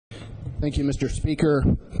Thank you, Mr. Speaker.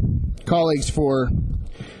 Colleagues, for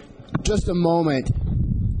just a moment,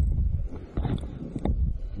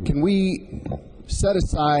 can we set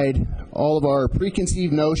aside all of our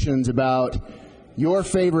preconceived notions about your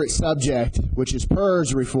favorite subject, which is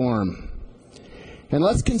PERS reform? And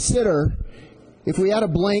let's consider if we had a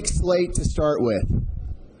blank slate to start with.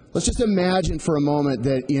 Let's just imagine for a moment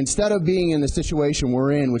that instead of being in the situation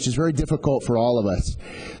we're in, which is very difficult for all of us,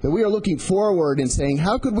 that we are looking forward and saying,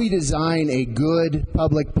 how could we design a good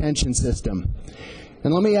public pension system?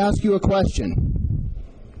 And let me ask you a question.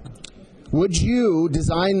 Would you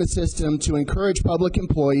design the system to encourage public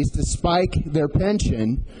employees to spike their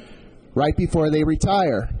pension right before they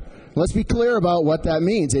retire? Let's be clear about what that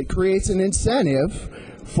means. It creates an incentive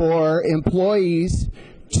for employees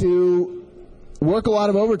to work a lot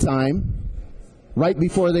of overtime right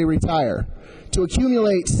before they retire, to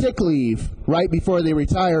accumulate sick leave right before they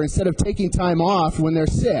retire instead of taking time off when they're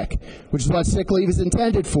sick, which is what sick leave is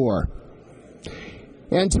intended for,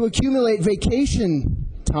 and to accumulate vacation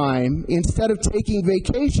time instead of taking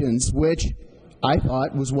vacations, which I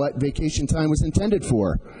thought was what vacation time was intended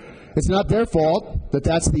for. It's not their fault that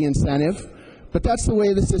that's the incentive, but that's the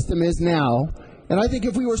way the system is now. And I think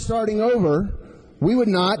if we were starting over, we would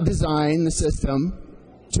not design the system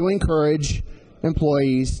to encourage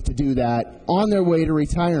employees to do that on their way to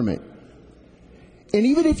retirement. And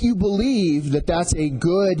even if you believe that that's a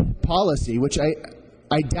good policy, which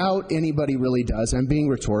I doubt anybody really does, I'm being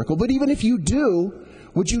rhetorical, but even if you do,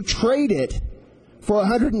 would you trade it for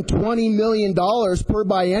 $120 million per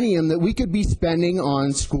biennium that we could be spending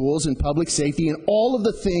on schools and public safety and all of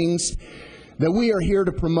the things that we are here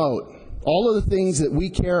to promote, all of the things that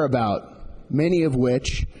we care about, many of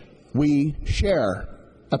which we share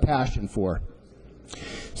a passion for?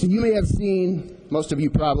 So you may have seen, most of you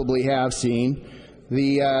probably have seen,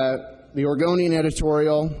 the Oregonian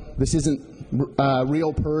editorial. This isn't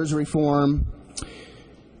real PERS reform,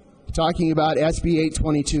 talking about SB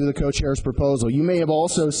 822, the co-chair's proposal. You may have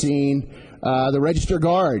also seen the Register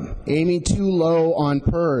Guard aiming too low on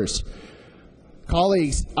PERS.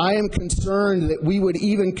 Colleagues, I am concerned that we would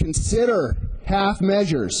even consider half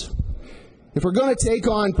measures. If we're going to take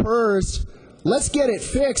on PERS, let's get it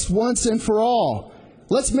fixed once and for all.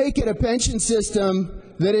 Let's make it a pension system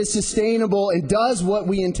that is sustainable and does what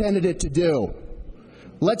we intended it to do.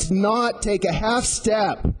 Let's not take a half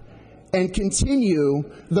step and continue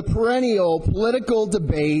the perennial political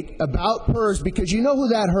debate about PERS, because you know who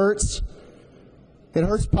that hurts? It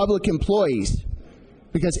hurts public employees,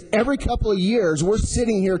 because every couple of years we're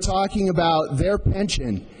sitting here talking about their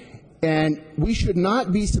pension, and we should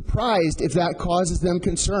not be surprised if that causes them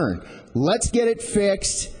concern. Let's get it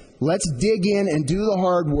fixed. Let's dig in and do the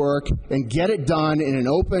hard work and get it done in an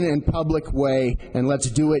open and public way, and let's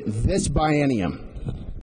do it this biennium.